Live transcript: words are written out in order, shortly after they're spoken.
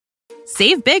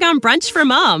Save big on brunch for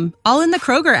mom, all in the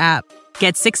Kroger app.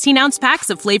 Get 16-ounce packs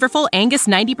of flavorful Angus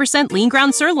 90% lean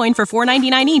ground sirloin for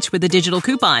 $4.99 each with a digital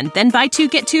coupon. Then buy 2,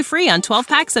 get 2 free on 12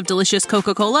 packs of delicious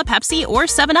Coca-Cola, Pepsi, or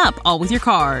 7-Up, all with your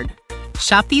card.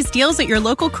 Shop these deals at your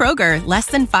local Kroger, less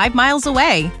than 5 miles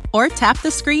away. Or tap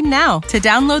the screen now to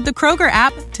download the Kroger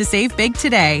app to save big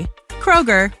today.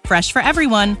 Kroger, fresh for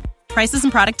everyone. Prices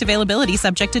and product availability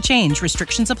subject to change.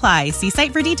 Restrictions apply. See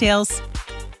site for details.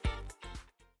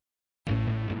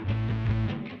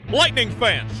 Lightning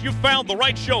fans, you found the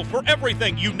right show for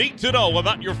everything you need to know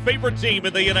about your favorite team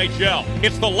in the NHL.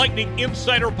 It's the Lightning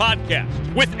Insider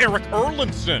Podcast with Eric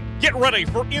Erlinson. Get ready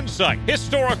for insight,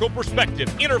 historical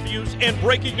perspective, interviews, and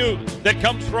breaking news that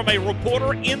comes from a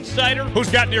reporter insider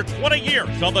who's got near 20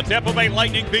 years on the Tampa Bay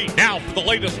Lightning beat. Now for the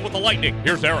latest with the Lightning,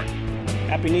 here's Eric.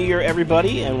 Happy New Year,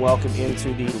 everybody, and welcome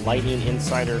into the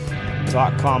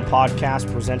LightningInsider.com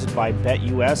podcast presented by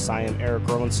BetUS. I am Eric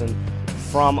Erlinson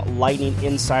from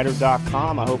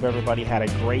LightningInsider.com. I hope everybody had a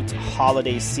great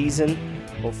holiday season,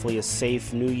 hopefully a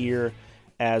safe New Year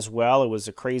as well. It was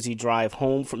a crazy drive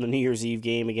home from the New Year's Eve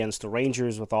game against the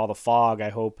Rangers with all the fog. I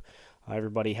hope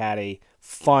everybody had a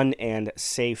fun and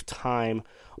safe time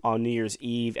on New Year's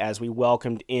Eve as we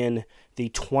welcomed in the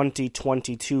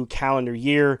 2022 calendar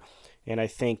year. And I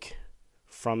think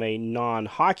from a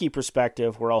non-hockey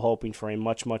perspective, we're all hoping for a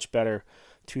much, much better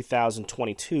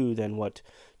 2022 than what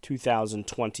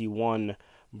 2021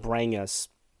 bring us.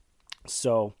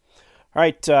 So, all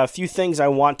right, a few things I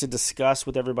want to discuss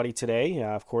with everybody today.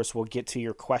 Of course, we'll get to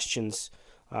your questions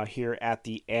here at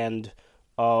the end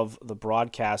of the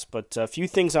broadcast, but a few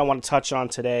things I want to touch on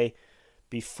today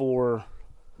before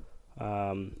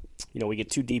we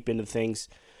get too deep into things.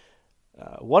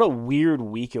 What a weird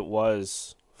week it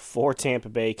was for Tampa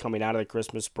Bay coming out of the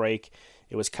Christmas break.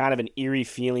 It was kind of an eerie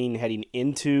feeling heading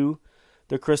into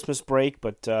the Christmas break,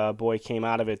 but boy, came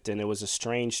out of it, and it was a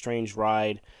strange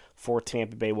ride for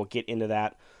Tampa Bay. We'll get into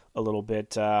that a little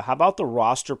bit. How about the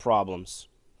roster problems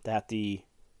that the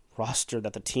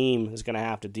team is going to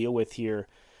have to deal with here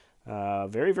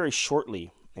very, very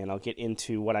shortly, and I'll get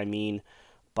into what I mean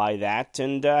by that.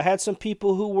 And I had some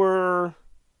people who were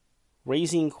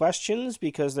raising questions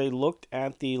because they looked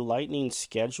at the Lightning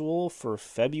schedule for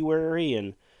February,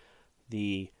 and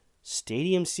the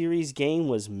Stadium Series game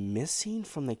was missing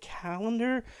from the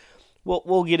calendar. Well,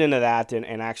 we'll get into that and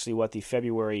actually what the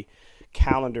February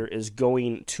calendar is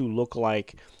going to look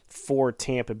like for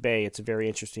Tampa Bay. It's a very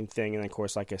interesting thing. And, of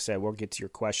course, like I said, we'll get to your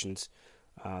questions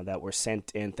that were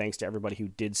sent in. Thanks to everybody who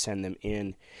did send them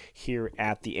in here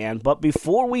at the end. But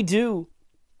before we do,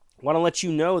 I want to let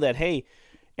you know that, hey,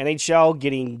 NHL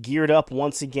getting geared up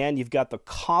once again. You've got the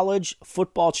college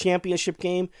football championship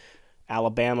game,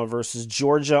 Alabama versus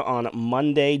Georgia on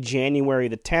Monday, January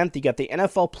the 10th. You got the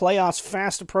NFL playoffs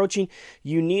fast approaching.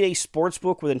 You need a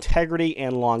sportsbook with integrity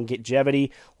and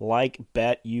longevity like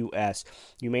BetUS.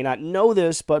 You may not know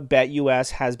this, but BetUS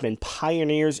has been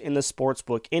pioneers in the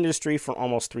sportsbook industry for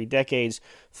almost 3 decades,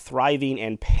 thriving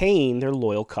and paying their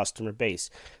loyal customer base.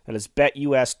 That is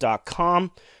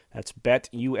BetUS.com. That's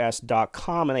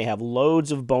BetUS.com, and they have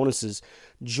loads of bonuses.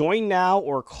 Join now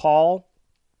or call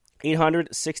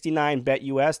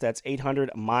 800-69-BET-US. That's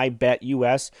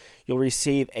 800-MY-BET-US. You'll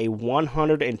receive a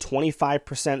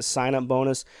 125% sign-up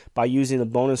bonus by using the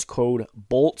bonus code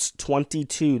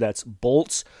BOLTS22. That's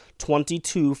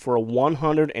BOLTS22 for a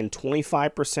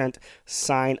 125%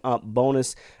 sign-up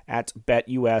bonus at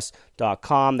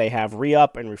BetUS.com. They have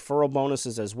re-up and referral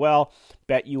bonuses as well.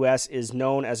 BetUS is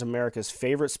known as America's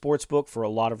favorite sportsbook for a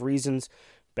lot of reasons.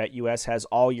 BetUS has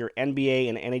all your NBA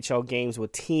and NHL games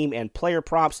with team and player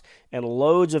props and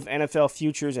loads of NFL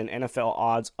futures and NFL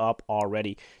odds up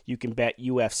already. You can bet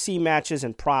UFC matches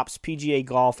and props, PGA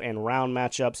golf and round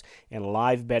matchups, and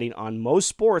live betting on most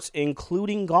sports,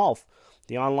 including golf.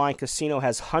 The online casino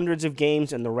has hundreds of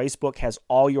games, and the racebook has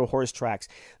all your horse tracks.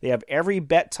 They have every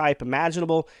bet type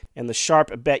imaginable, and the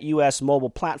sharp BetUS mobile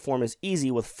platform is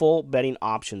easy with full betting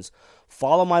options.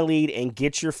 Follow my lead and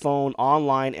get your phone,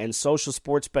 online, and social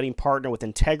sports betting partner with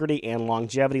integrity and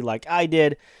longevity like I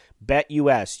did.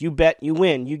 BetUS. You bet, you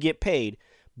win, you get paid.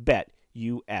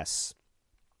 BetUS.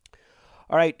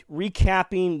 All right,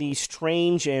 recapping the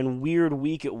strange and weird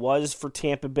week it was for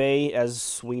Tampa Bay,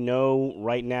 as we know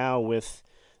right now with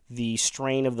the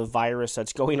strain of the virus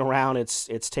that's going around,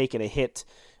 it's taken a hit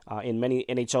in many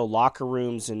NHL locker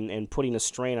rooms and putting a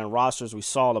strain on rosters. We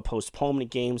saw the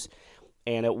postponement games,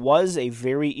 and it was a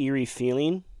very eerie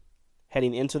feeling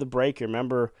heading into the break. You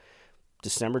remember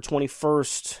December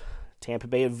 21st, Tampa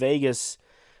Bay at Vegas,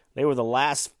 they were the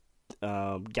last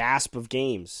gasp of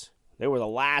games. They were the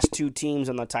last 2 teams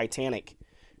on the Titanic.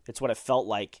 It's what it felt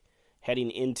like.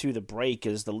 heading into the break,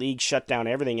 as the league shut down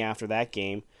everything after that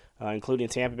game, including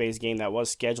Tampa Bay's game that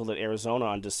was scheduled at Arizona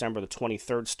on December the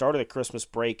 23rd. Started the Christmas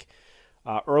break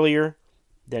earlier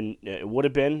than it would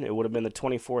have been. It would have been the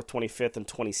 24th, 25th, and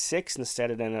 26th.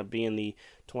 Instead, it ended up being the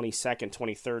 22nd,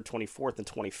 23rd, 24th, and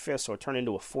 25th. So it turned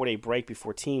into a 4-day break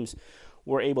before teams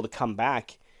were able to come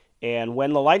back. And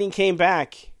when the Lightning came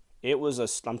back,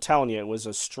 I'm telling you, it was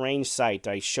a strange sight.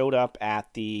 I showed up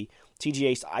at the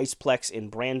TGA's Iceplex in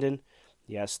Brandon.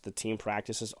 Yes, the team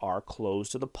practices are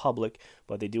closed to the public,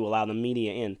 but they do allow the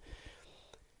media in.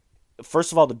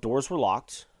 First of all, the doors were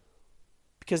locked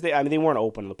because they weren't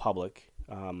open to the public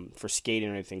for skating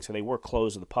or anything, so they were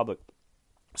closed to the public.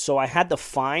 So I had to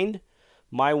find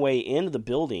my way into the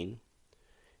building,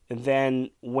 and then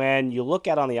when you look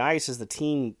out on the ice as the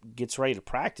team gets ready to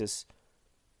practice,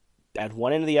 at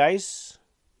one end of the ice,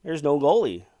 there's no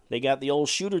goalie. They got the old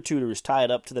shooter-tooters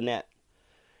tied up to the net.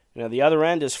 At the other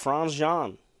end is Franz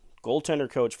Jean, goaltender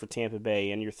coach for Tampa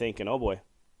Bay, and you're thinking, oh boy,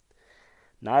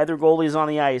 neither goalie's on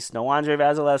the ice. No Andrei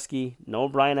Vasilevskiy, no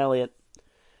Brian Elliott.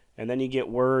 And then you get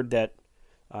word that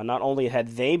not only had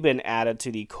they been added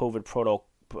to the COVID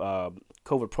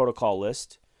protocol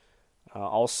list,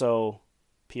 also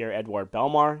Pierre-Edouard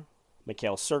Bellemare,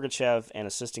 Mikhail Sergachev, and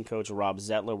assistant coach Rob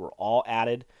Zettler were all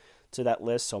added to that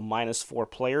list. So minus 4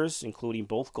 players, including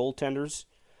both goaltenders,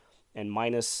 and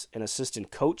minus an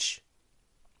assistant coach.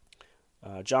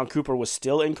 John Cooper was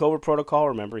still in COVID protocol.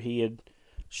 Remember, he had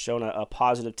shown a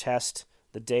positive test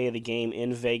the day of the game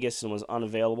in Vegas and was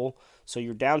unavailable. So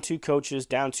you're down 2 coaches,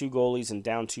 down 2 goalies, and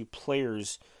down 2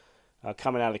 players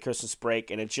coming out of the Christmas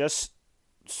break. And it just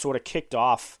sort of kicked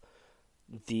off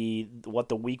what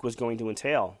the week was going to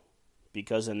entail.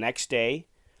 Because the next day,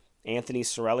 Anthony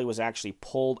Cirelli was actually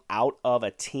pulled out of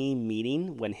a team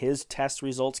meeting when his test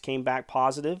results came back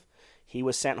positive. He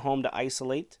was sent home to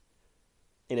isolate.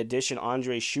 In addition,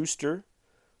 Andre Schuster,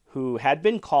 who had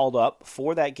been called up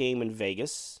for that game in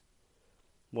Vegas,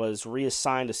 was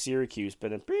reassigned to Syracuse,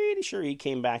 but I'm pretty sure he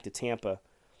came back to Tampa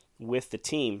with the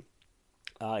team.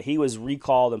 He was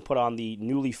recalled and put on the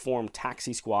newly formed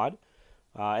taxi squad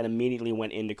and immediately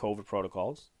went into COVID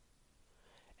protocols.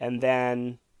 And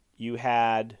then you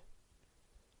had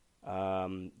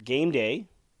game day.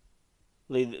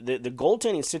 The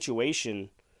goaltending situation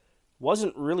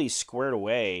wasn't really squared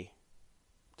away.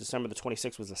 December the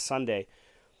 26th was a Sunday.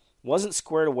 Wasn't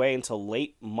squared away until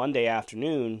late Monday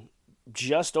afternoon,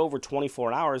 just over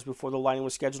 24 hours before the Lightning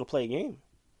was scheduled to play a game.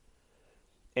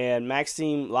 And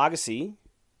Maxime Lagacé,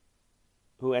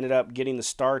 who ended up getting the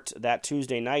start that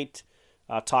Tuesday night,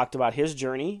 talked about his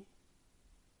journey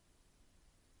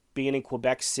being in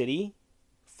Quebec City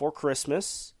for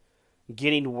Christmas,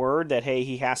 getting word that, hey,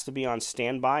 he has to be on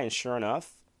standby, and sure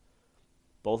enough,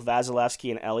 both Vasilevskiy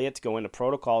and Elliott go into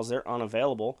protocols. They're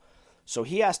unavailable. So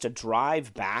he has to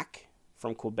drive back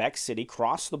from Quebec City,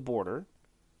 cross the border.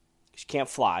 He can't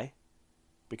fly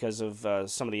because of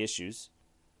some of the issues.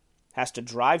 Has to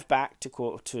drive back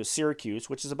to Syracuse,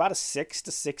 which is about a 6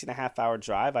 to 6.5 hour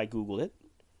drive. I Googled it.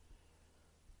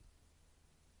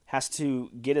 Has to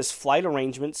get his flight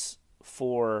arrangements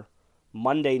for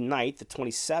Monday night, the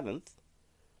 27th.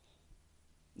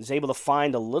 Is able to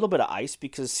find a little bit of ice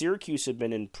because Syracuse had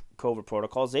been in COVID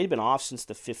protocols. They'd been off since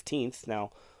the 15th.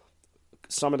 Now,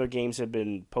 some of their games had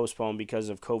been postponed because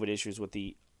of COVID issues with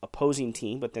the opposing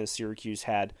team, but then Syracuse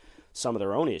had some of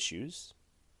their own issues.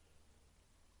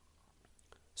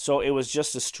 So it was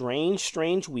just a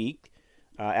strange week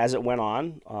as it went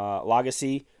on.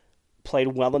 Lagacé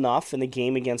played well enough in the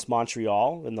game against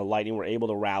Montreal, and the Lightning were able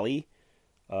to rally.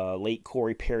 Late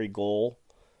Corey Perry goal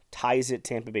ties it.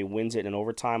 Tampa Bay wins it in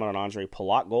overtime on an Andre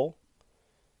Palat goal.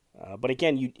 But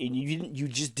again, you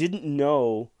just didn't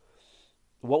know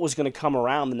what was going to come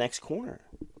around the next corner.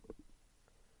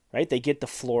 Right? They get to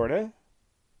Florida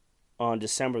on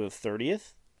December the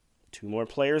 30th. 2 more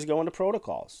players go into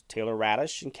protocols. Taylor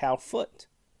Radish and Cal Foote.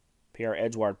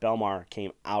 Pierre-Edouard Bellemare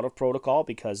came out of protocol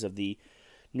because of the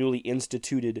newly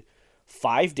instituted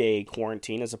 5-day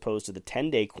quarantine as opposed to the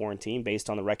 10-day quarantine based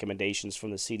on the recommendations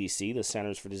from the CDC, the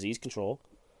Centers for Disease Control.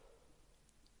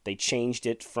 They changed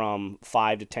it from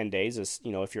 5 to 10 days as,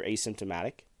 if you're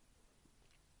asymptomatic.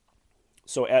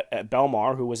 So at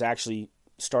Bellemare, who was actually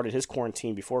started his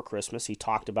quarantine before Christmas, he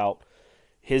talked about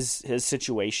his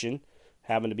situation,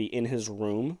 having to be in his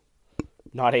room,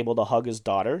 not able to hug his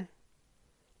daughter,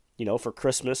 for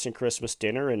Christmas and Christmas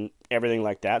dinner and everything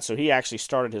like that. So he actually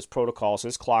started his protocols.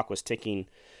 His clock was ticking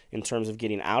in terms of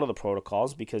getting out of the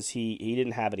protocols because he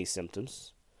didn't have any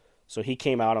symptoms. So he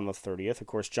came out on the 30th. Of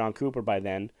course, John Cooper by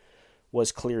then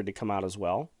was cleared to come out as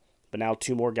well. But now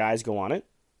 2 more guys go on it.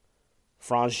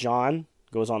 Franz Jean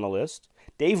goes on the list.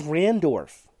 Dave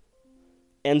Randorf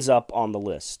ends up on the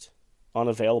list,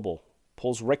 unavailable.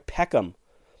 Pulls Rick Peckham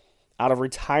out of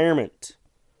retirement.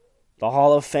 The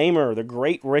Hall of Famer, the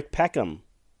great Rick Peckham,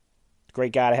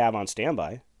 great guy to have on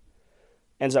standby,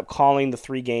 ends up calling the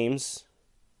 3 games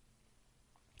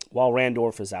while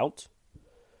Randorf is out.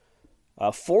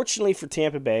 Fortunately for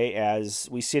Tampa Bay, as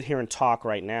we sit here and talk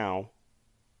right now,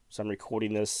 so I'm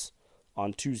recording this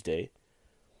on Tuesday,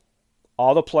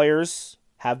 all the players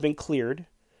have been cleared.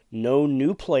 No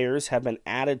new players have been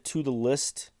added to the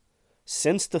list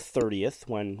since the 30th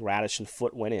when Radish and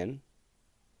Foote went in.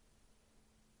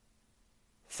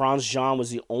 Franz Jean was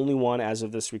the only one as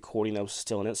of this recording that was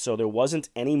still in it, so there wasn't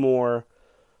any more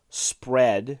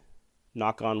spread,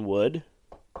 knock on wood,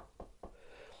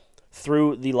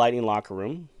 through the Lightning locker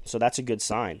room. So that's a good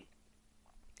sign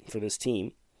for this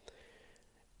team.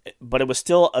 But it was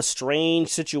still a strange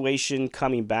situation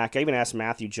coming back. I even asked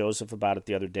Matthew Joseph about it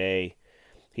the other day.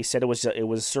 He said it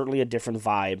was certainly a different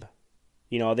vibe.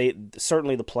 You know,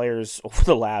 certainly the players over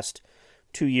the last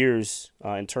 2 years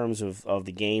in terms of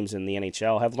the games in the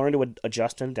NHL have learned to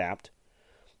adjust and adapt.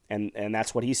 And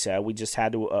that's what he said. We just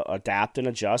had to adapt and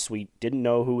adjust. We didn't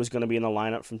know who was going to be in the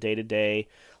lineup from day to day.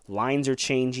 Lines are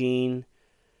changing.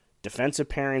 Defensive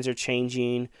pairings are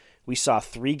changing. We saw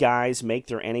 3 guys make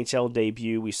their NHL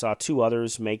debut. We saw 2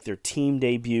 others make their team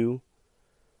debut.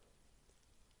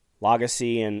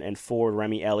 Lagacé and forward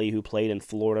Remi Elie, who played in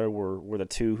Florida, were the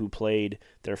 2 who played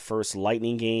their first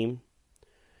Lightning game.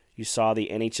 You saw the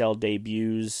NHL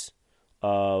debuts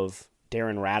of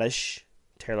Darren Radish,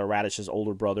 Taylor Radish's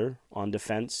older brother, on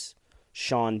defense.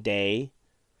 Sean Day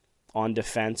on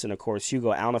defense. And, of course,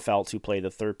 Hugo Alnefelt, who played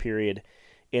the third period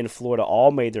in Florida,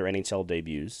 all made their NHL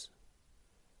debuts.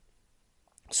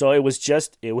 So it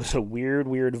was a weird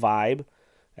vibe,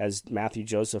 as Matthew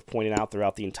Joseph pointed out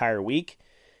throughout the entire week.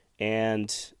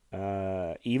 And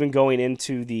even going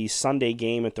into the Sunday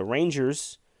game at the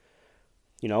Rangers,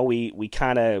 you know, we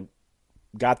kind of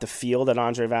got the feel that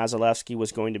Andrei Vasilevskiy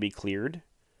was going to be cleared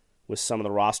with some of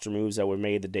the roster moves that were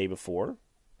made the day before.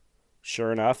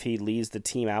 Sure enough, he leads the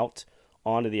team out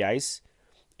onto the ice.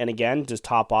 And again, just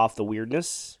top off the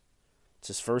weirdness, it's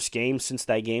his first game since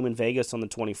that game in Vegas on the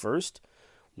 21st.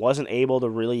 Wasn't able to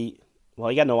really,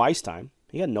 he got no ice time.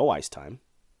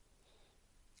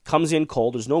 Comes in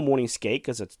cold. There's no morning skate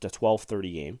because it's the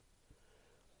 12:30 game.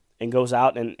 And goes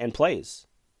out and plays.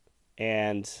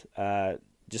 And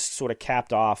just sort of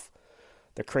capped off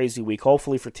the crazy week.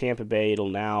 Hopefully for Tampa Bay, it'll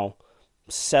now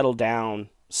settle down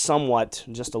somewhat,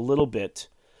 just a little bit.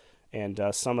 And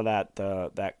some of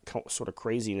that sort of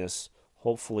craziness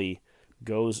hopefully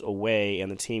goes away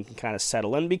and the team can kind of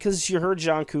settle in. Because you heard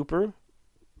John Cooper.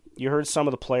 You heard some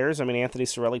of the players. I mean, Anthony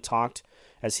Cirelli talked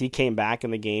as he came back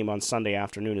in the game on Sunday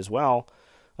afternoon as well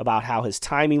about how his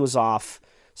timing was off.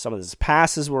 Some of his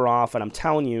passes were off. And I'm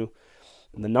telling you,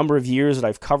 in the number of years that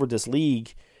I've covered this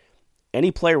league,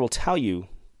 any player will tell you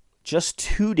just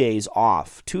 2 days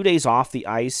off the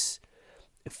ice,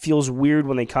 it feels weird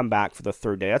when they come back for the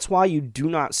third day. That's why you do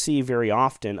not see very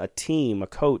often a team, a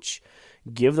coach,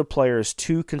 give the players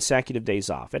 2 consecutive days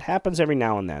off. It happens every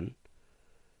now and then.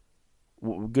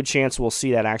 Good chance we'll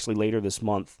see that actually later this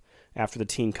month after the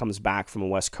team comes back from a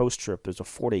West Coast trip. There's a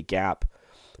 4-day gap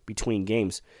between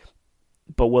games.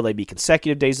 But will they be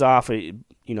consecutive days off? So you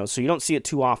don't see it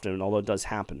too often, although it does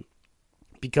happen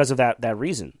because of that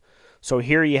reason. So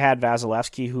here you had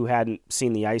Vasilevskiy, who hadn't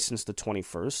seen the ice since the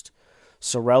 21st.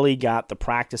 Cirelli got the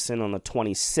practice in on the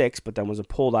 26th, but then was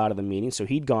pulled out of the meeting. So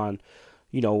he'd gone,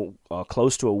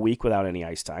 close to a week without any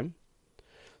ice time.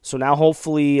 So now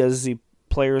hopefully as the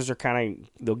players are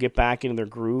they'll get back into their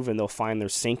groove and they'll find their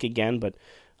sync again. But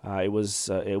it was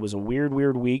a weird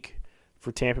week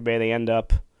for Tampa Bay. They end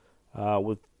up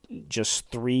with just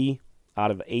 3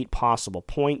 out of 8 possible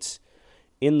points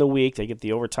in the week. They get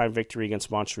the overtime victory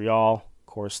against Montreal. Of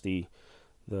course, the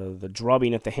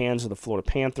drubbing at the hands of the Florida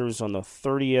Panthers on the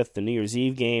 30th, the New Year's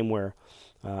Eve game, where,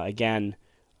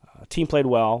 team played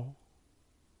well.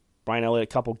 Brian Elliott,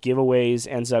 a couple giveaways,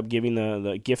 ends up giving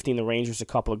gifting the Rangers a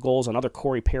couple of goals. Another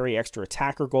Corey Perry extra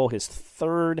attacker goal, his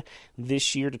 3rd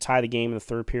this year to tie the game in the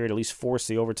third period, at least force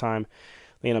the overtime.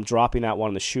 They end up dropping that one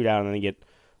in the shootout, and then they get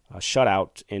a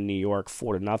shutout in New York,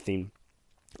 4-0,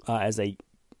 as they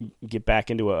get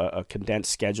back into a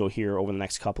condensed schedule here over the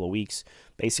next couple of weeks,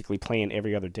 basically playing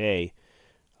every other day.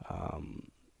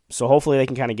 So hopefully they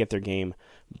can kind of get their game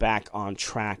back on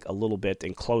track a little bit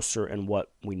and closer in what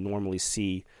we normally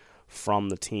see from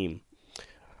the team.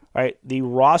 All right, the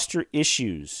roster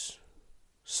issues.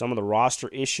 Some of the roster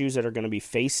issues that are going to be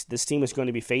this team is going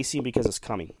to be facing because it's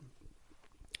coming.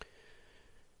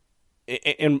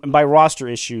 and by roster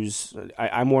issues,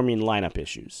 I more mean lineup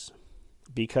issues,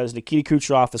 because Nikita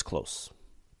Kucherov is close.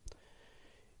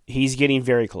 He's getting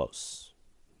very close.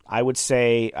 I would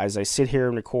say, as I sit here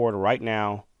and record right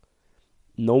now,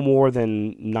 no more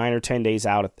than 9 or 10 days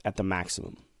out at the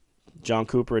maximum. John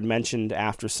Cooper had mentioned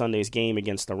after Sunday's game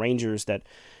against the Rangers that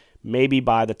maybe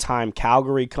by the time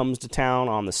Calgary comes to town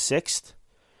on the 6th,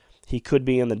 he could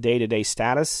be in the day-to-day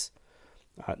status.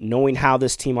 Knowing how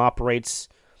this team operates,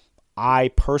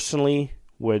 I personally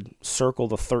would circle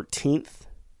the 13th,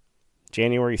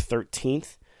 January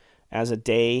 13th, as a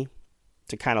day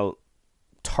to kind of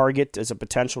target as a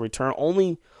potential return,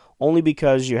 only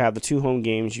because you have the 2 home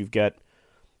games. You've got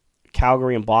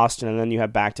Calgary and Boston, and then you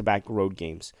have back-to-back road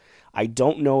games. I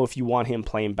don't know if you want him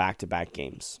playing back-to-back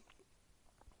games.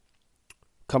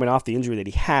 Coming off the injury that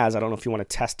he has, I don't know if you want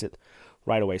to test it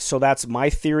right away. So that's my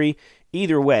theory.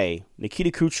 Either way,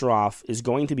 Nikita Kucherov is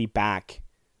going to be back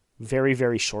very,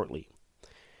 very shortly.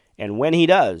 And when he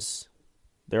does,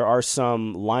 there are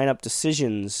some lineup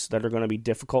decisions that are going to be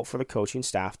difficult for the coaching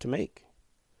staff to make.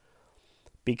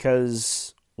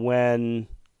 Because when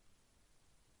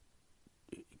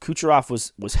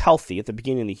Kucherov was healthy at the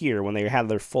beginning of the year, when they had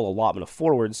their full allotment of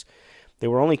forwards, they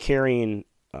were only carrying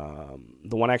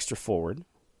the one extra forward.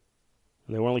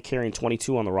 And they were only carrying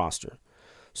 22 on the roster.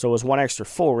 So it was one extra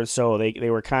forward, so they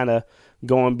were kind of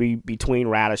going between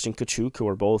Radish and Tkachuk, who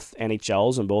are both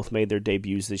NHLs and both made their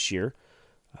debuts this year.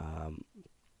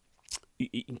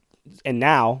 And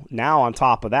now on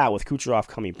top of that, with Kucherov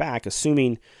coming back,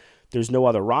 assuming there's no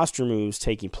other roster moves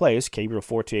taking place, Gabriel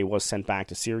Fortier was sent back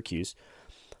to Syracuse,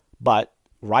 but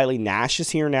Riley Nash is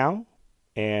here now.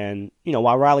 And,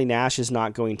 while Riley Nash is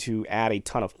not going to add a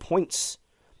ton of points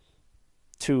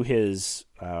to his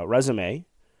resume,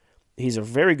 he's a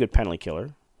very good penalty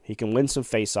killer. He can win some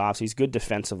faceoffs. He's good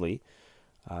defensively.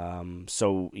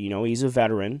 So, he's a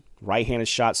veteran, right-handed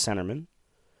shot centerman.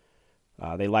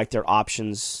 They like their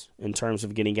options in terms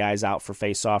of getting guys out for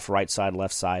faceoff, right side,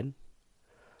 left side.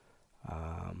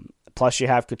 Plus, you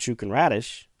have Tkachuk and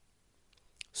Radish.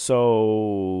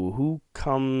 So, who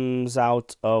comes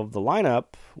out of the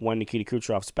lineup when Nikita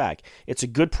Kucherov's back? It's a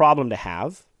good problem to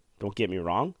have. Don't get me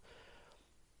wrong.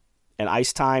 And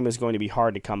ice time is going to be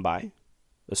hard to come by,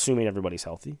 assuming everybody's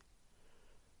healthy.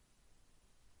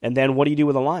 And then what do you do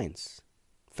with the lines?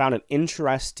 Found it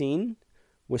interesting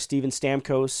with Steven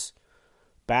Stamkos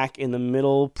back in the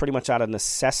middle, pretty much out of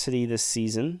necessity this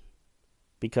season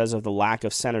because of the lack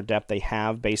of center depth they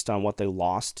have based on what they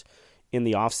lost in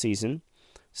the offseason.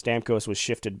 Stamkos was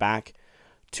shifted back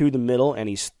to the middle, and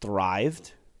he's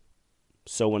thrived.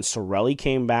 So when Cirelli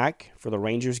came back for the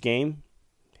Rangers game,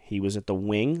 he was at the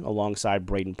wing alongside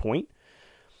Braden Point.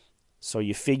 So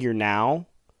you figure now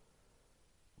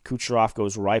Kucherov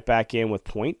goes right back in with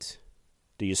Point.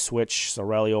 Do you switch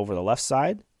Cirelli over the left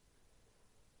side?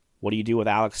 What do you do with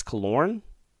Alex Killorn?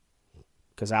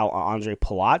 Because Andre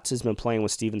Palat has been playing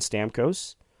with Steven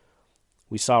Stamkos.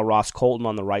 We saw Ross Colton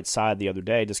on the right side the other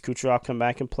day. Does Kucherov come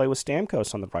back and play with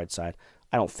Stamkos on the right side?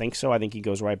 I don't think so. I think he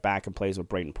goes right back and plays with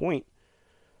Braden Point.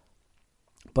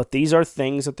 But these are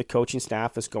things that the coaching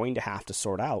staff is going to have to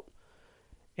sort out.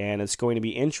 And it's going to be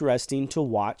interesting to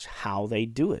watch how they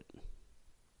do it.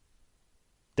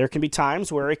 There can be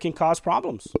times where it can cause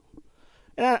problems.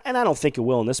 And I don't think it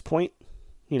will in this point.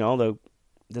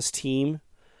 This team,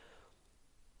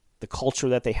 the culture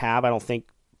that they have, I don't think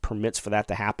permits for that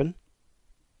to happen.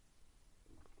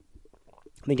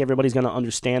 I think everybody's going to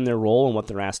understand their role and what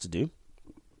they're asked to do.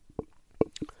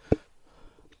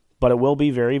 But it will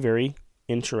be very, very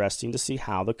interesting to see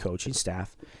how the coaching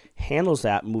staff handles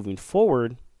that moving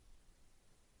forward.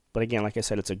 But again, like I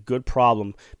said, it's a good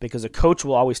problem because a coach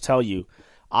will always tell you,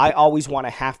 I always want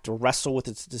to have to wrestle with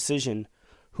its decision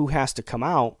who has to come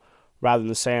out rather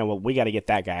than saying, well, we got to get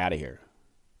that guy out of here.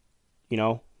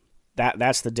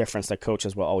 That's the difference that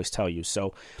coaches will always tell you.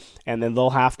 So, and then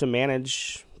they'll have to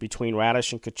manage between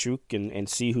Radish and Tkachuk and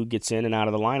see who gets in and out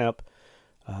of the lineup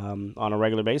on a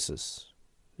regular basis.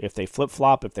 If they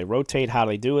flip-flop, if they rotate, how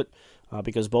do they do it?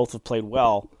 Because both have played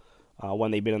well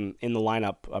when they've been in the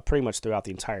lineup pretty much throughout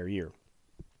the entire year.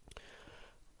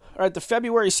 All right, the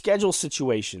February schedule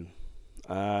situation.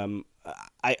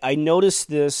 I noticed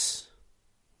this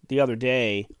the other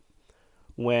day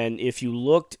when if you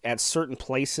looked at certain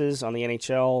places on the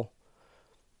NHL,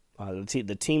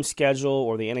 the team schedule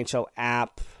or the NHL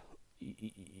app,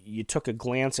 you took a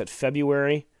glance at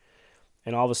February,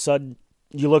 and all of a sudden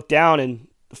you look down and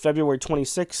February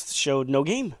 26th showed no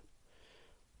game.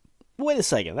 Wait a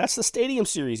second, that's the Stadium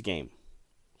Series game.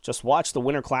 Just watch the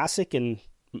Winter Classic in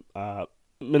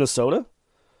Minnesota?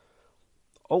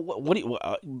 Oh, what do you?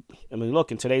 I mean, look,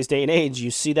 in today's day and age,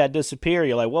 you see that disappear.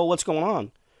 You're like, well, what's going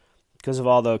on? Because of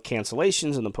all the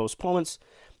cancellations and the postponements,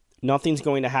 nothing's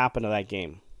going to happen to that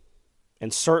game.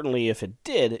 And certainly, if it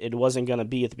did, it wasn't going to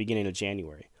be at the beginning of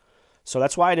January. So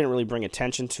that's why I didn't really bring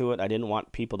attention to it. I didn't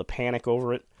want people to panic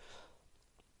over it.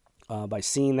 By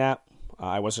seeing that,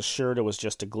 I was assured it was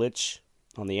just a glitch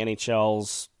on the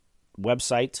NHL's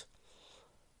website.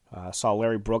 I saw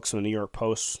Larry Brooks in the New York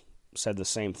Post said the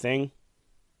same thing.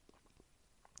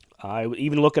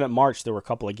 Even looking at March, there were a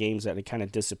couple of games that had kind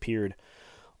of disappeared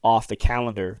off the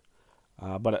calendar.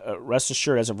 But rest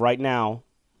assured, as of right now,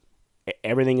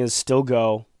 everything is still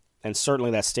go, and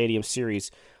certainly that Stadium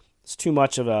Series. It's too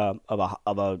much of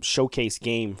a showcase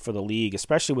game for the league,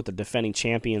 especially with the defending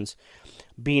champions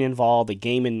being involved. A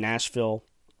game in Nashville,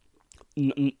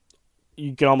 you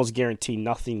can almost guarantee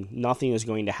nothing is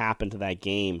going to happen to that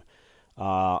game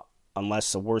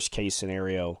unless the worst case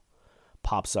scenario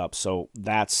pops up. So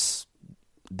that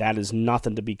is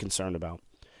nothing to be concerned about.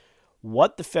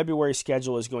 What the February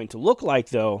schedule is going to look like,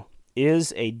 though,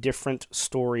 is a different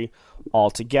story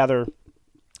altogether.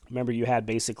 Remember, you had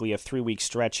basically a 3-week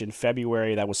stretch in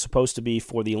February that was supposed to be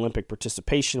for the Olympic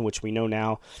participation, which we know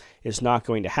now is not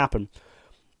going to happen.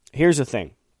 Here's the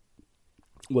thing.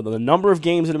 With the number of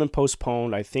games that have been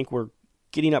postponed, I think we're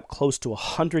getting up close to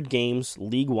 100 games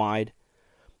league-wide.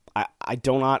 I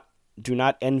do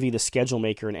not envy the schedule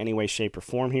maker in any way, shape, or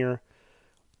form here.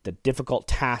 The difficult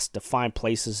task to find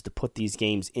places to put these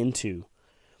games into,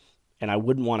 and I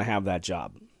wouldn't want to have that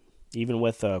job, even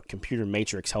with a computer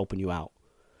matrix helping you out.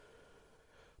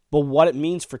 But what it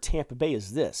means for Tampa Bay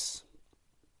is this.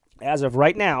 As of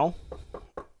right now,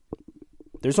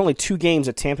 there's only 2 games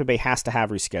that Tampa Bay has to have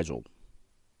rescheduled.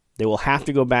 They will have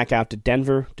to go back out to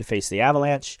Denver to face the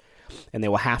Avalanche, and they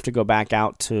will have to go back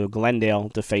out to Glendale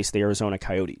to face the Arizona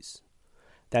Coyotes.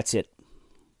 That's it.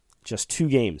 Just 2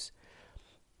 games.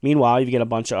 Meanwhile, you get a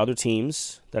bunch of other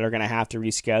teams that are going to have to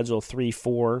reschedule 3,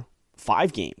 4,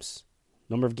 5 games.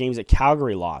 Number of games that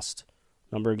Calgary lost.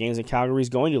 Number of games that Calgary is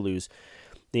going to lose.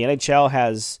 The NHL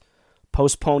has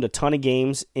postponed a ton of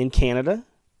games in Canada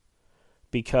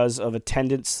because of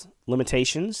attendance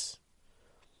limitations.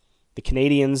 The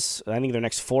Canadians, I think their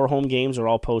next 4 home games are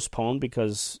all postponed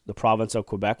because the province of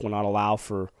Quebec will not allow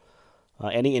for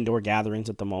any indoor gatherings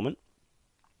at the moment.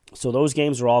 So those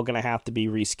games are all going to have to be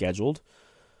rescheduled.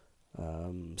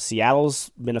 Seattle's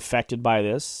been affected by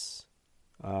this.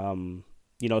 So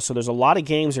there's a lot of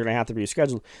games that are going to have to be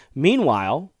rescheduled.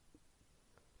 Meanwhile,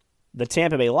 the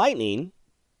Tampa Bay Lightning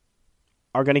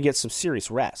are going to get some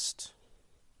serious rest.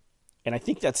 And I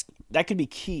think that could be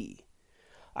key.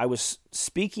 I was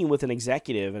speaking with an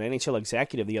NHL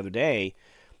executive the other day,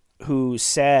 who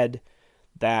said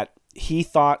that he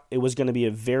thought it was going to be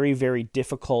a very, very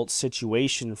difficult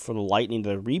situation for the Lightning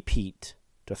to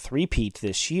three-peat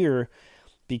this year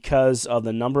because of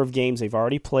the number of games they've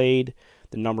already played,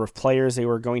 the number of players they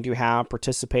were going to have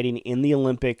participating in the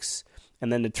Olympics,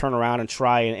 and then to turn around and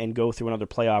try and go through another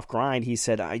playoff grind. He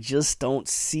said, I just don't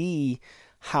see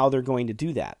how they're going to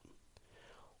do that.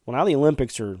 Well, now the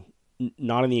Olympics are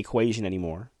not in the equation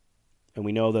anymore, and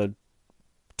we know the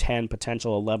 10,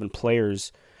 potential 11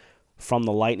 players from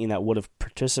the Lightning that would have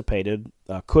participated,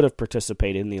 could have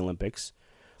participated in the Olympics,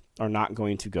 are not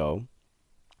going to go.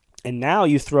 And now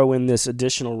you throw in this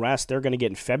additional rest they're going to get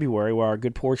in February, where a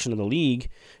good portion of the league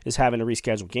is having to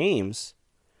reschedule games.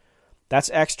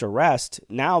 That's extra rest.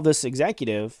 Now this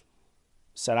executive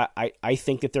said, I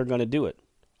think that they're going to do it.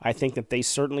 I think that they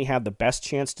certainly have the best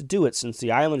chance to do it since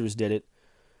the Islanders did it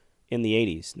in the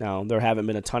 80s. Now, there haven't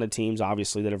been a ton of teams,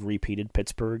 obviously, that have repeated.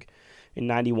 Pittsburgh in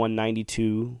 91,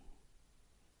 92,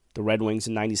 the Red Wings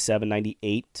in 97,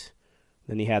 98.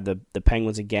 Then you had the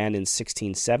Penguins again in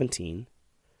 16, 17.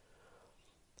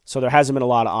 So there hasn't been a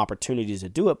lot of opportunities to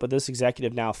do it, but this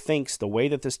executive now thinks the way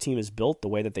that this team is built, the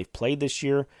way that they've played this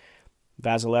year,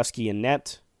 Vasilevsky and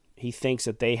net, he thinks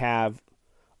that they have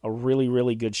a really,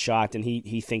 really good shot, and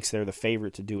he thinks they're the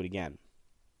favorite to do it again.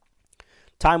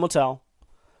 Time will tell,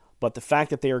 but the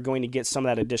fact that they are going to get some of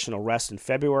that additional rest in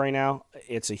February now,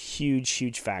 it's a huge,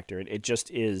 huge factor. It just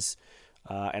is,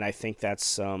 and I think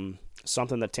that's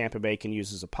something that Tampa Bay can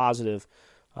use as a positive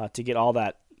to get all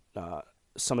that,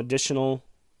 some additional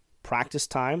practice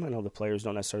time. I know the players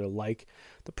don't necessarily like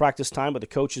the practice time, but the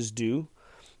coaches do,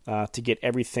 to get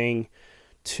everything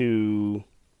to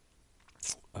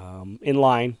in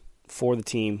line for the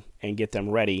team and get them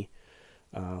ready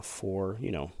for,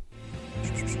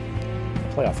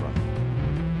 playoff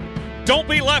run. Don't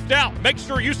be left out. Make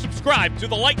sure you subscribe to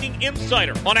the Lightning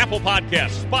Insider on Apple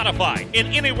Podcasts, Spotify, and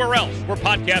anywhere else where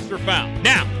podcasts are found.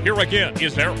 Now, here again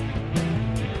is Eric.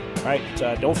 All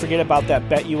right, don't forget about that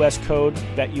BetUS code,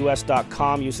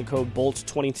 betus.com. Use the code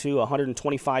BOLTS22,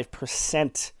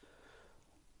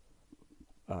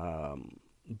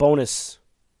 125% bonus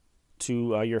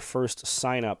to your first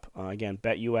sign-up. Again,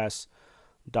 betus.com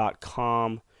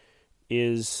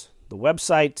is the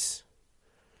website.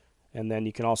 And then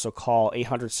you can also call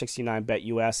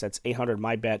 869-BET-US. That's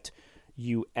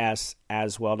 800-MY-BET-US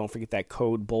as well. Don't forget that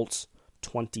code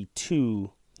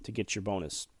BOLTS22 to get your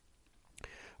bonus.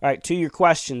 All right, to your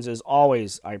questions, as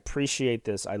always, I appreciate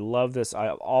this. I love this.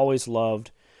 I've always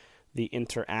loved the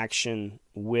interaction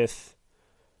with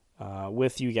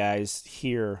you guys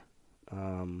here.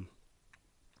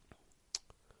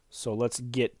 So let's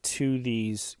get to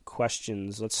these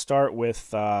questions. Let's start with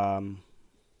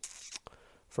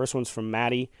first one's from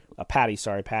Patty.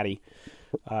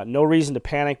 No reason to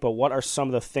panic, but what are some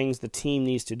of the things the team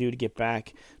needs to do to get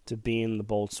back to being the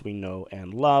Bolts we know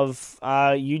and love?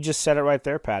 You just said it right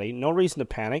there, Patty. No reason to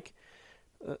panic.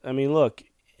 I mean, look,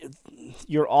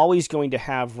 you're always going to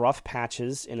have rough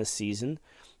patches in a season.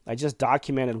 I just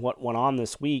documented what went on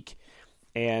this week,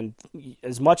 and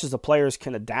as much as the players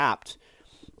can adapt,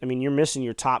 I mean, you're missing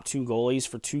your top two goalies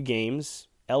for 2 games.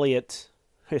 Elliott,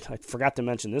 I forgot to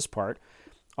mention this part,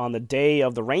 on the day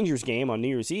of the Rangers game on New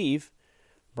Year's Eve,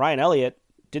 Brian Elliott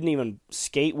didn't even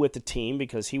skate with the team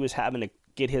because he was having to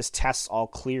get his tests all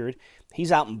cleared.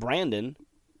 He's out in Brandon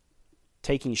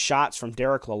taking shots from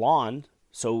Derek Lalonde,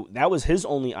 so that was his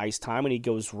only ice time, and he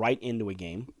goes right into a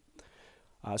game.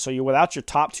 So you're without your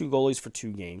top 2 goalies for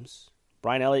 2 games.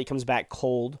 Brian Elliott comes back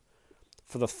cold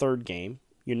for the 3rd game.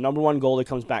 Your number 1 goalie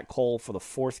comes back cold for the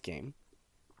 4th game.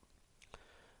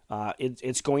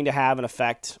 It's going to have an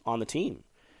effect on the team.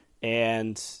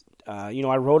 And,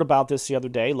 I wrote about this the other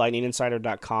day,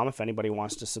 lightninginsider.com, if anybody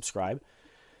wants to subscribe,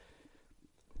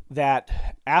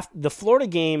 that after the Florida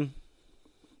game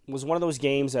was one of those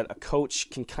games that a coach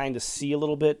can kind of see a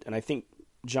little bit, and I think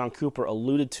John Cooper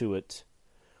alluded to it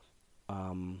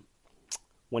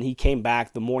when he came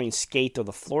back the morning skate of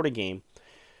the Florida game.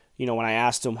 When I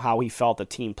asked him how he felt the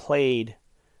team played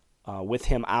with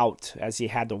him out as he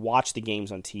had to watch the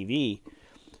games on TV,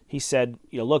 he said,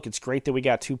 look, it's great that we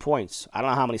got 2 points. I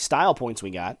don't know how many style points we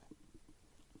got.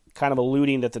 Kind of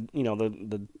alluding that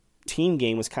the team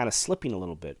game was kind of slipping a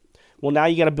little bit. Well, now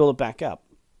you got to build it back up.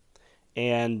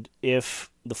 And if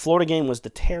the Florida game was the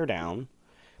teardown,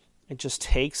 it just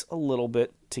takes a little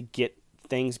bit to get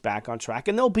things back on track.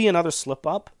 And there'll be another slip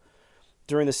up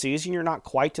during the season. You're not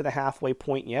quite to the halfway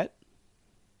point yet.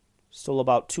 Still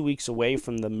about 2 weeks away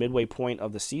from the midway point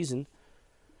of the season.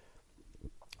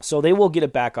 So they will get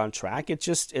it back on track. It's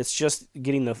just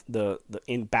getting the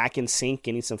back in sync,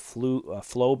 getting some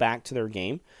flow back to their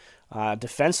game.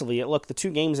 Defensively, look, the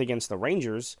 2 games against the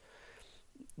Rangers,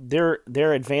 their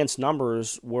advanced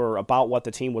numbers were about what the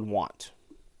team would want,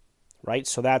 right?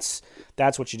 So that's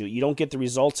what you do. You don't get the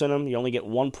results in them. You only get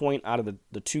 1 point out of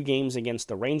the 2 games against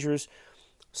the Rangers.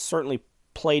 Certainly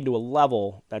played to a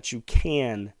level that you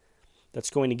can. That's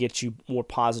going to get you more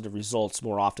positive results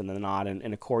more often than not.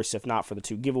 And of course, if not for the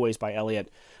 2 giveaways by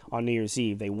Elliott on New Year's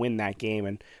Eve, they win that game,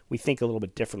 and we think a little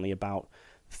bit differently about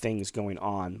things going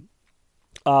on.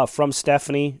 From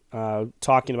Stephanie,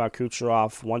 talking about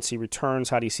Kucherov, once he returns,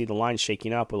 how do you see the line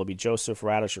shaking up? Will it be Joseph,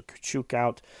 Radish, or Kachuk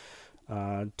out?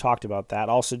 Talked about that.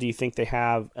 Also, do you think they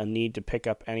have a need to pick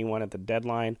up anyone at the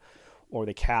deadline, or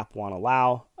the cap won't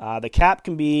allow? The cap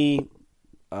can be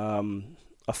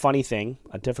a funny thing,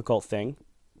 a difficult thing.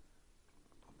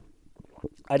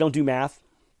 I don't do math,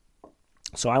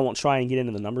 so I won't try and get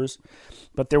into the numbers,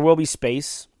 but there will be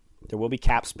space. There will be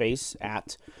cap space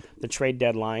at the trade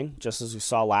deadline, just as we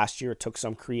saw last year. It took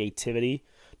some creativity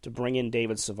to bring in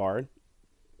David Savard,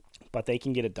 but they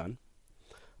can get it done.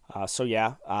 What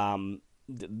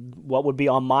would be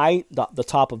on the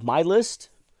top of my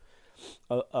list?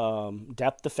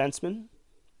 Depth defenseman,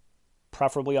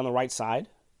 preferably on the right side.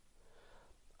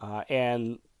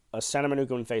 And a centerman who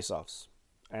can win faceoffs.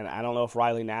 And I don't know if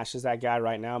Riley Nash is that guy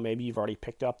right now. Maybe you've already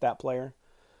picked up that player.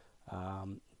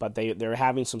 But they're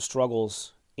having some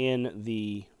struggles in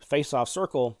the faceoff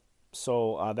circle,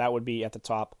 so that would be at the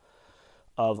top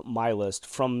of my list.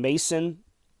 From Mason,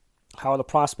 how are the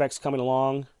prospects coming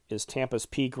along? Is Tampa's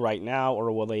peak right now,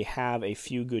 or will they have a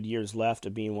few good years left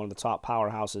of being one of the top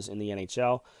powerhouses in the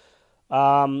NHL?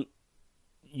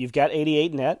 You've got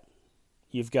 88 net.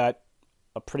 You've got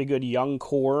a pretty good young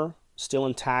core still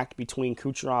intact between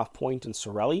Kucherov, Point, and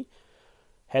Cirelli.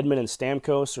 Hedman and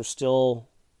Stamkos are still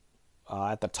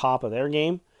at the top of their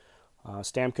game.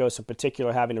 Stamkos in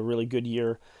particular having a really good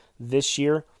year this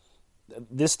year.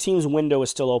 This team's window is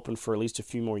still open for at least a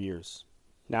few more years.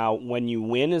 Now, when you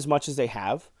win as much as they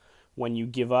have, when you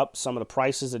give up some of the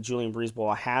prices that Julian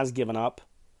Breezeball has given up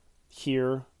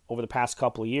here over the past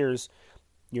couple of years,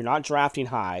 you're not drafting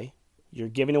high. You're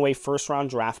giving away first-round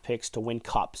draft picks to win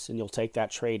cups, and you'll take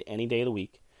that trade any day of the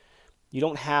week. You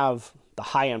don't have the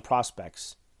high-end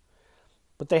prospects,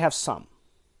 but they have some.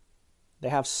 They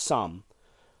have some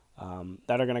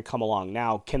that are going to come along.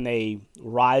 Now, can they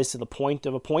rise to the point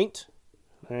of a point?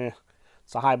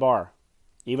 It's a high bar.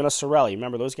 Even a Cirelli.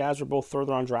 Remember, those guys were both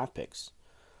third-round draft picks.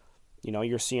 You know,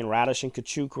 you're seeing Radish and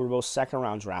Kachuk, who were both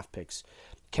second-round draft picks.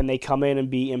 Can they come in and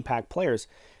be impact players?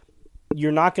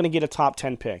 You're not going to get a top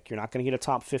 10 pick. You're not going to get a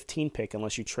top 15 pick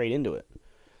unless you trade into it.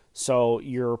 So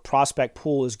your prospect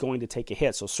pool is going to take a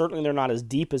hit. So certainly they're not as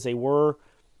deep as they were,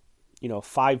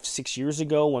 5-6 years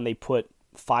ago when they put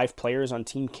 5 players on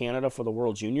Team Canada for the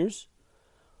World Juniors.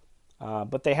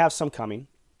 But they have some coming.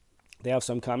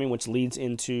 Which leads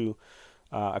into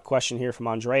a question here from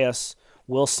Andreas.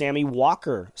 Will Sammy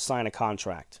Walker sign a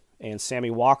contract? And Sammy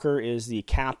Walker is the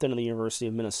captain of the University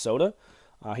of Minnesota.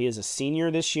 He is a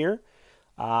senior this year.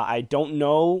 I don't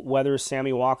know whether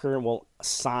Sammy Walker will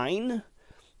sign.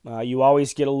 You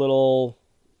always get a little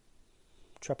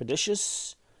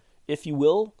trepidatious, if you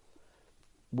will,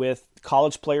 with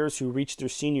college players who reach their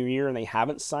senior year and they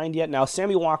haven't signed yet. Now,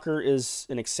 Sammy Walker is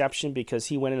an exception because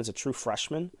he went in as a true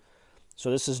freshman.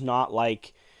 So this is not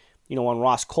like, when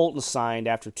Ross Colton signed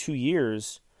after 2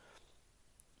 years,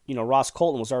 Ross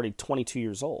Colton was already 22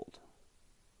 years old.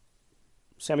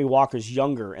 Sammy Walker's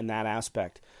younger in that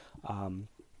aspect.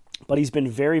 But he's been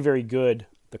very, very good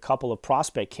the couple of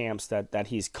prospect camps that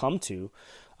he's come to.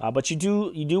 But you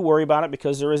do worry about it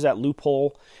because there is that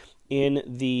loophole in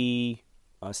the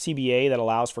CBA that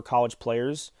allows for college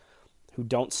players who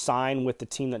don't sign with the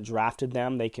team that drafted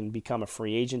them. They can become a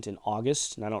free agent in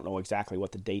August. And I don't know exactly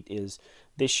what the date is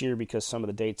this year because some of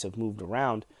the dates have moved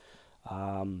around.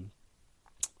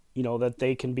 That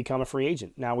they can become a free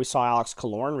agent. Now, we saw Alex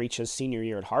Killorn reach his senior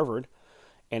year at Harvard,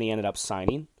 and he ended up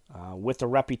signing. With the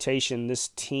reputation this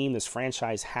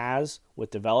franchise has with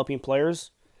developing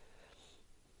players,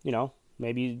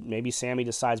 maybe Sammy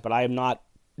decides, but I have not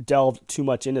delved too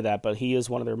much into that, but he is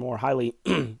one of their more highly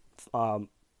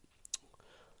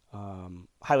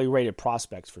highly rated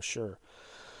prospects for sure.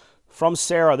 From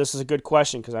Sarah, this is a good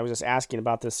question because I was just asking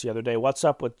about this the other day. What's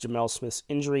up with Jamel Smith's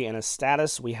injury and his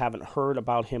status? We haven't heard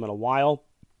about him in a while.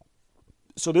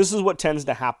 So this is what tends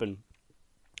to happen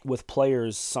with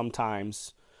players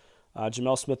sometimes.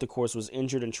 Jamel Smith, of course, was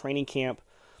injured in training camp,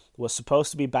 was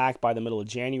supposed to be back by the middle of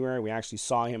January. We actually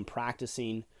saw him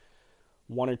practicing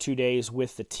 1 or 2 days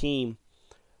with the team.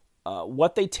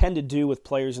 What they tend to do with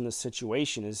players in this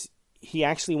situation is he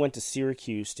actually went to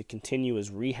Syracuse to continue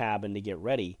his rehab and to get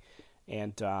ready.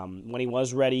 And when he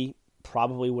was ready,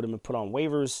 probably would have been put on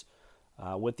waivers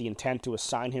with the intent to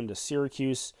assign him to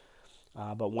Syracuse.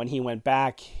 But when he went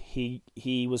back,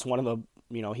 he was one of the,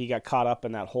 he got caught up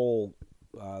in that whole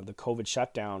the COVID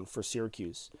shutdown for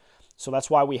Syracuse. So that's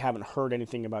why we haven't heard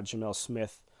anything about Jamel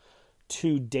Smith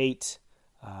to date.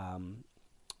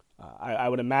 I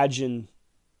would imagine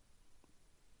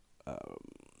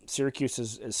Syracuse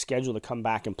is scheduled to come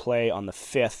back and play on the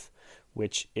 5th,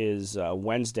 which is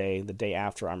Wednesday, the day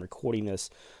after I'm recording this.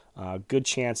 Good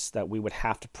chance that we would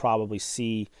have to probably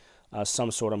see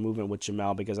some sort of movement with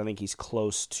Jamel because I think he's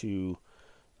close to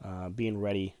being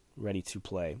ready to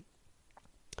play.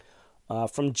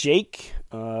 From Jake,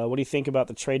 what do you think about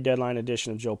the trade deadline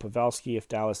addition of Joe Pavelski? If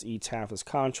Dallas eats half his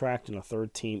contract and a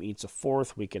third team eats a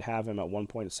fourth, we could have him at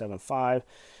 1.75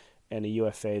 and a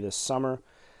UFA this summer.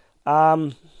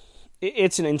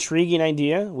 It's an intriguing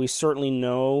idea. We certainly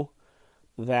know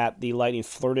that the Lightning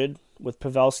flirted with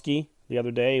Pavelski the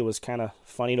other day. It was kind of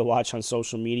funny to watch on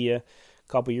social media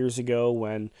a couple years ago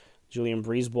when Julian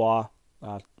Breezeball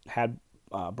had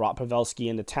brought Pavelski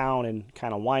into town and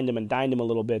kind of wined him and dined him a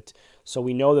little bit. So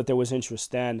we know that there was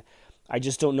interest then. I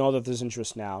just don't know that there's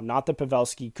interest now. Not that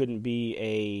Pavelski couldn't be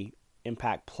a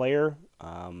impact player,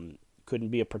 couldn't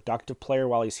be a productive player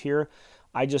while he's here.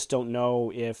 I just don't know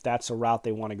if that's a route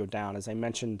they want to go down. As I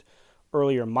mentioned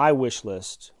earlier, my wish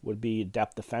list would be a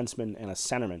depth defenseman and a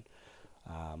centerman.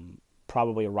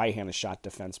 Probably a right-handed shot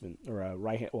defenseman,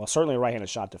 or certainly a right-handed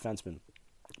shot defenseman,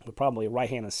 but probably a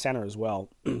right-handed center as well.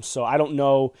 So I don't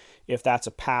know if that's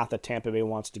a path that Tampa Bay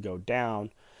wants to go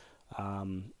down.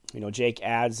 Jake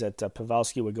adds that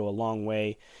Pavelski would go a long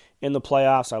way in the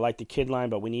playoffs. I like the kid line,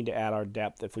 but we need to add our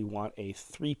depth if we want a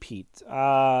three-peat.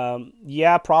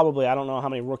 Yeah, probably. I don't know how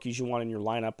many rookies you want in your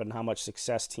lineup and how much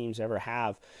success teams ever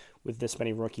have with this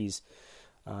many rookies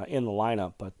in the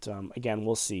lineup. But again,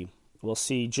 we'll see. We'll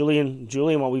see. Julian,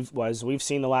 what we've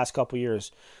seen the last couple of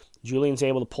years, Julian's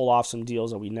able to pull off some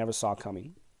deals that we never saw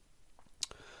coming.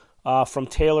 From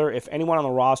Taylor, if anyone on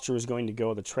the roster is going to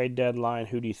go at the trade deadline,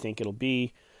 who do you think it'll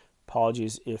be?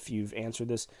 Apologies if you've answered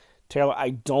this. Taylor, I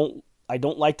don't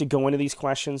like to go into these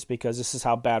questions because this is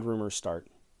how bad rumors start.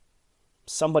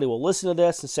 Somebody will listen to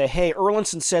this and say, hey,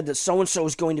 Erlinson said that so-and-so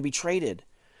is going to be traded.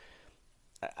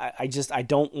 I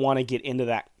don't want to get into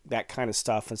that kind of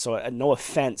stuff. And so no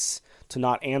offense to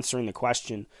not answering the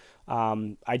question.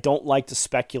 I don't like to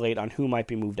speculate on who might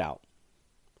be moved out.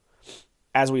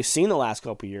 As we've seen the last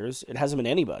couple of years, it hasn't been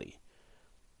anybody.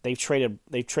 They've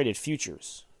traded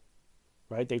futures,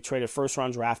 right? They've traded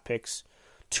first-round draft picks,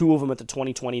 2 of them at the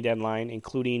 2020 deadline, not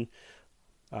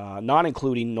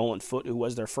including Nolan Foote, who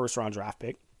was their first-round draft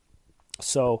pick.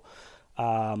 So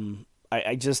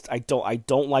I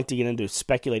don't like to get into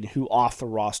speculating who off the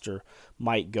roster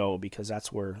might go because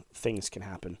that's where things can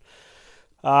happen.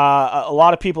 A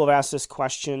lot of people have asked this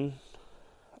question.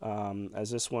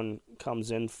 As this one comes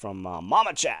in from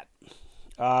Mama Chat.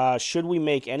 Should we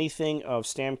make anything of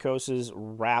Stamkos's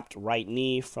wrapped right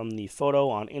knee from the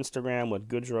photo on Instagram with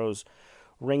Goodrow's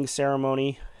ring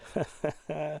ceremony?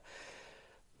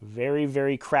 Very,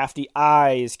 very crafty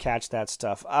eyes catch that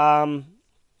stuff. I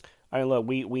mean, look,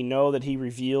 we know that he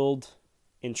revealed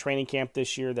in training camp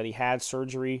this year that he had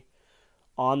surgery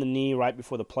on the knee right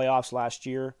before the playoffs last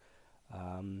year.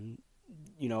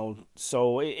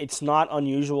 So it's not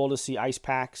unusual to see ice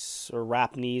packs or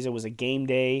wrapped knees. It was a game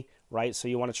day, right? So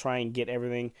you want to try and get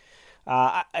everything.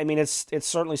 I mean, it's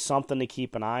certainly something to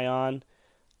keep an eye on.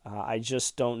 I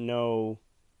just don't know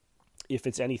if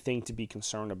it's anything to be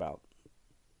concerned about.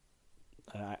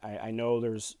 I know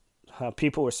there's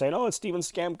people were saying, "Oh, it's Steven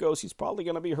Stamkos. He's probably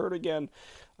going to be hurt again."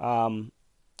 But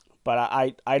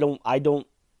I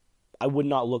would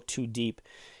not look too deep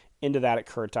into that at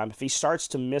current time. If he starts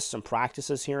to miss some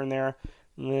practices here and there,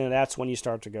 that's when you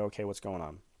start to go, okay, what's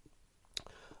going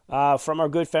on? From our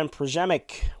good friend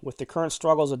Przemyk, with the current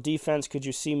struggles of defense, could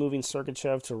you see moving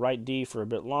Sergachev to right D for a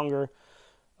bit longer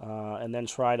and then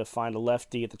try to find a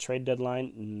left D at the trade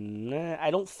deadline?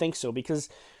 I don't think so, because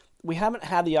we haven't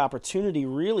had the opportunity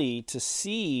really to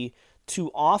see too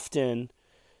often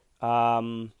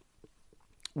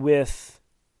with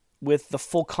the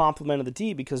full complement of the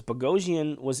D, because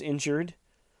Bogosian was injured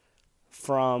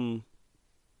from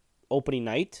opening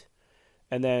night,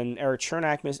 and then Erik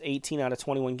Cernak missed 18 out of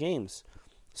 21 games.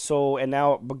 So, and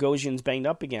now Bogosian's banged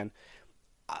up again.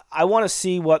 I want to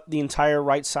see what the entire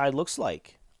right side looks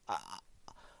like.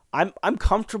 I'm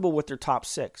comfortable with their top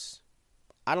 6.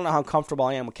 I don't know how comfortable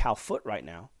I am with Cal Foote right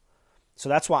now. So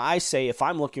that's why I say if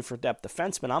I'm looking for depth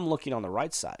defenseman, I'm looking on the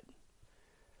right side.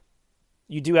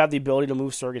 You do have the ability to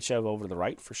move Sergachev over to the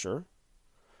right for sure.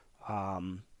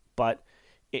 But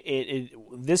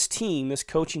this team, this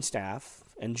coaching staff,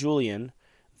 and Julian,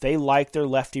 they like their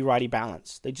lefty-righty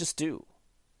balance. They just do.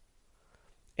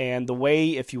 And the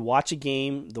way, if you watch a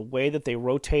game, the way that they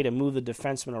rotate and move the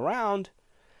defensemen around,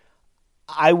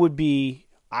 I would be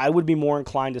more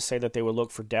inclined to say that they would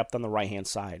look for depth on the right-hand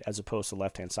side as opposed to the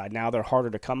left-hand side. Now they're harder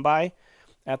to come by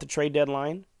at the trade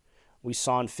deadline. We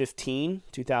saw in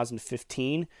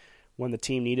 2015, when the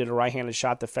team needed a right-handed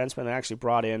shot defenseman, they actually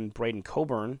brought in Braden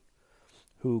Coburn,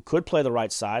 who could play the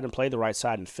right side and played the right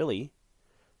side in Philly,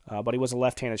 but he was a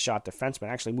left-handed shot defenseman.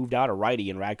 Actually moved out a righty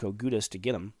in Radko Gudas to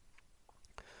get him.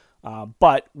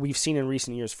 But we've seen in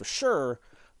recent years for sure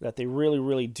that they really,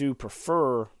 really do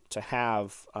prefer to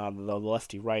have the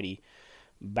lefty-righty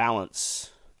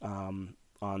balance on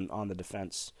the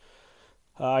defense.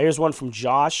 Here's one from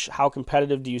Josh. How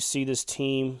competitive do you see this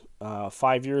team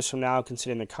 5 years from now,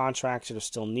 considering the contracts that are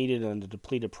still needed and the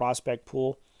depleted prospect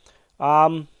pool?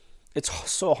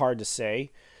 It's so hard to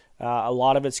say. A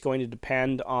lot of it's going to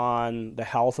depend on the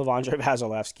health of Andrei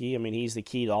Vasilevskiy. I mean, he's the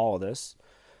key to all of this.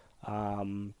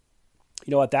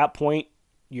 At that point,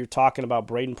 you're talking about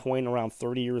Braden Point around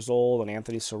 30 years old and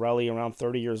Anthony Cirelli around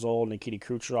 30 years old. Nikita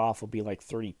Kucherov will be like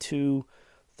 32,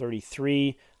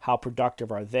 33. How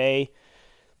productive are they?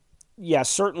 Yeah,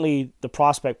 certainly the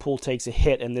prospect pool takes a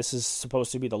hit, and this is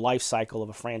supposed to be the life cycle of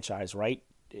a franchise, right?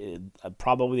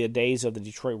 Probably the days of the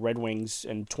Detroit Red Wings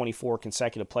and 24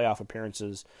 consecutive playoff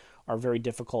appearances are very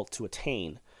difficult to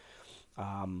attain.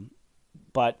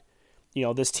 But,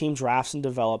 this team drafts and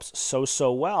develops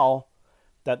so well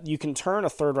that you can turn a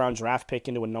third-round draft pick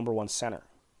into a number 1 center.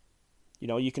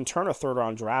 You can turn a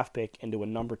third-round draft pick into a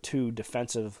number 2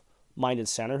 defensive-minded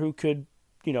center who could,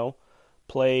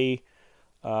 play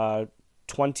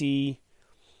 20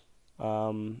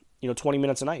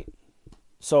 minutes a night.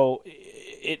 So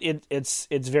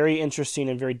it's very interesting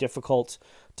and very difficult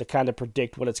to kind of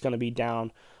predict what it's going to be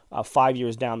down 5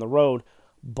 years down the road.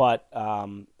 But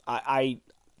 5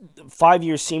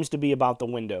 years seems to be about the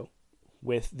window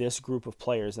with this group of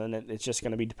players. And it's just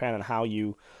going to be dependent on how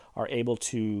you are able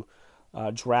to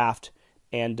draft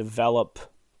and develop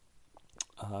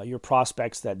your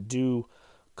prospects that do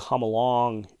come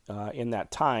along in that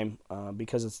time,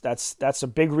 because that's a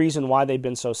big reason why they've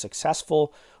been so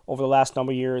successful over the last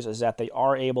number of years, is that they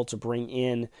are able to bring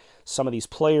in some of these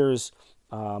players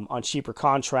on cheaper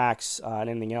contracts and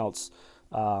anything else.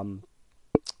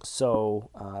 So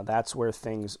that's where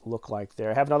things look like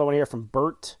there. I have another one here from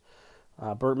Bert.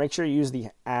 Bert, make sure you use the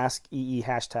AskEE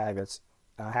hashtag. That's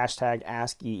hashtag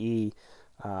AskEE.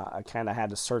 I kind of had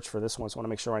to search for this one, so I want to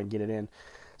make sure I can get it in.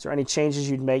 Is there any changes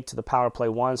you'd make to the Power Play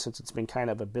 1 since it's been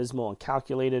kind of abysmal and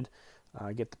calculated?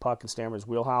 Get the puck in Stammer's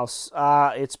wheelhouse.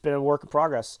 It's been a work in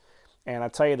progress. And I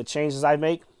tell you, the changes I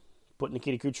make, put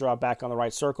Nikita Kucherov back on the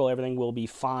right circle, everything will be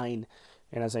fine.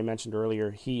 And as I mentioned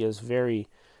earlier, he is very,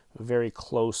 very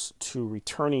close to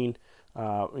returning.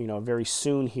 Very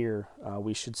soon here,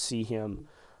 we should see him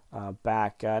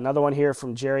back. Another one here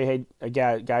from Jerry. Hey,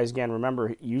 guys, again,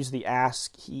 remember, use the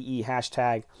AskEE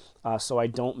hashtag so I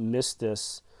don't miss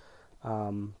this.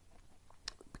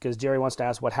 Because Jerry wants to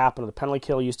ask what happened to the penalty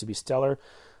kill. Used to be stellar.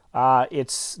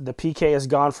 It's the PK has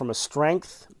gone from a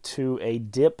strength to a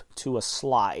dip to a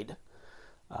slide.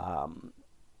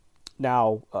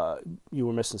 Now, you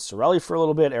were missing Cirelli for a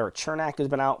little bit. Erik Cernak has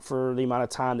been out for the amount of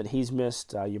time that he's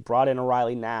missed. You brought in a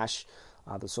Riley Nash.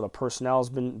 The sort of personnel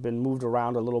has been moved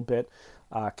around a little bit.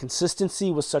 Consistency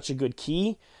was such a good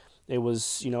key. It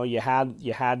was, you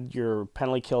had your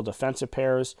penalty kill defensive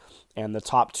pairs, and the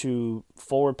top two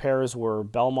forward pairs were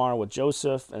Belmar with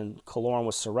Joseph and Killorn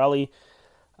with Cirelli.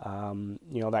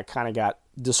 That kind of got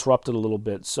disrupted a little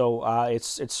bit. So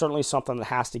it's certainly something that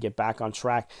has to get back on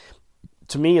track.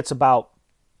 To me, it's about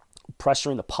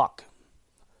pressuring the puck.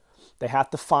 They have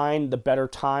to find the better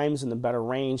times and the better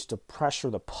range to pressure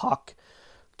the puck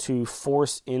to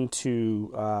force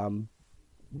into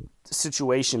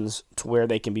situations to where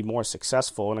they can be more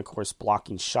successful. And of course,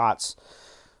 blocking shots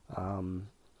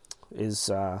is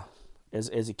a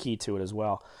key to it as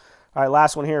well. All right,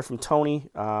 last one here from Tony.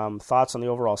 Thoughts on the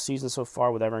overall season so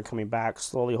far with everyone coming back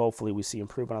slowly. Hopefully we see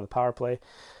improvement on the power play.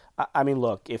 I mean,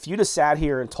 look, if you'd have sat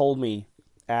here and told me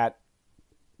at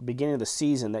the beginning of the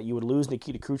season that you would lose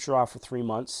Nikita Kucherov for 3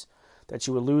 months, that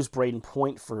you would lose Braden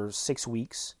Point for 6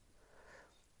 weeks,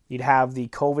 you'd have the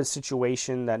COVID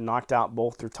situation that knocked out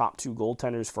both their top two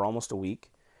goaltenders for almost a week,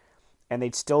 and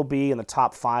they'd still be in the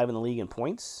top 5 in the league in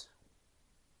points,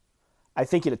 I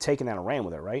think you'd have taken that and ran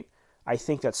with it, right? I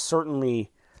think that's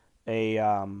certainly a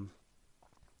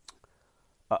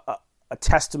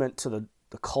testament to the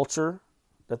culture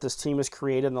that this team has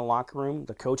created in the locker room,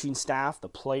 the coaching staff, the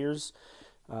players,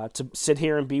 to sit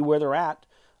here and be where they're at,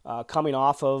 coming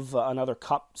off of another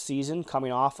cup season,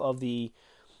 coming off of the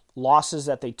losses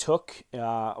that they took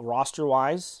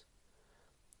roster-wise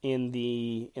in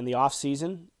the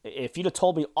off-season. If you'd have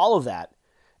told me all of that,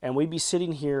 and we'd be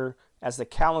sitting here as the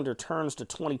calendar turns to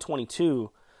 2022,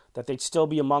 that they'd still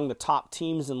be among the top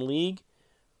teams in the league,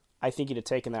 I think you'd have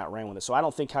taken that and ran with it. So I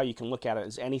don't think how you can look at it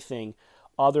as anything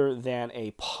other than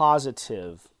a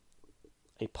positive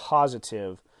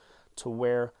to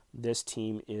where this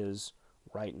team is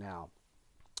right now.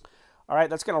 All right,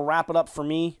 that's going to wrap it up for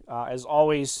me. As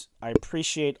always, I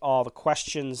appreciate all the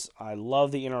questions. I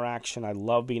love the interaction. I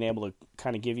love being able to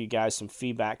kind of give you guys some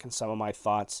feedback and some of my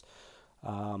thoughts.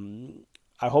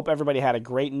 I hope everybody had a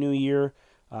great new year.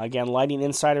 Again,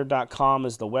 lightninginsider.com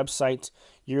is the website.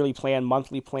 Yearly plan,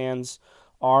 monthly plans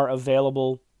are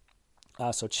available.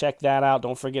 So check that out.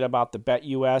 Don't forget about the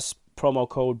BetUS promo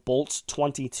code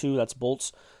BOLTS22. That's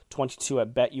BOLTS22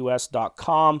 at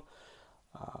BetUS.com.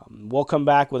 We'll come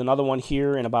back with another one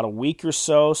here in about a week or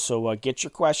so. So get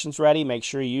your questions ready. Make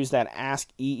sure you use that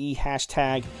AskEE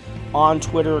hashtag on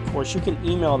Twitter. Of course, you can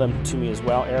email them to me as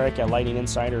well. Eric at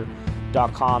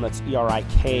lightninginsider.com. That's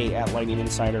ERIK at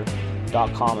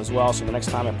lightninginsider.com as well. So the next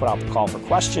time I put out the call for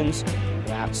questions,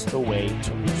 that's the way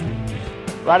to reach me.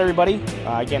 Right, everybody.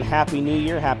 Again, Happy New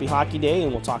Year, Happy Hockey Day,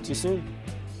 and we'll talk to you soon.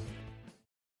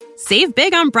 Save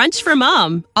big on brunch for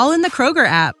mom, all in the Kroger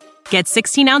app. Get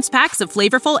 16-ounce packs of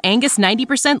flavorful Angus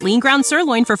 90% lean ground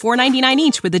sirloin for $4.99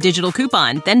 each with a digital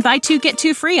coupon. Then buy 2, get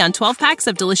 2 free on 12 packs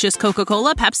of delicious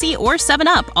Coca-Cola, Pepsi, or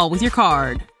 7-Up, all with your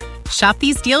card. Shop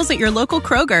these deals at your local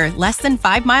Kroger, less than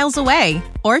 5 miles away.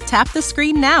 Or tap the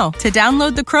screen now to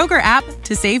download the Kroger app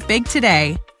to save big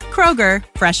today. Kroger,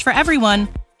 fresh for everyone.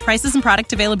 Prices and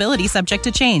product availability subject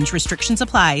to change. Restrictions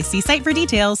apply. See site for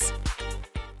details.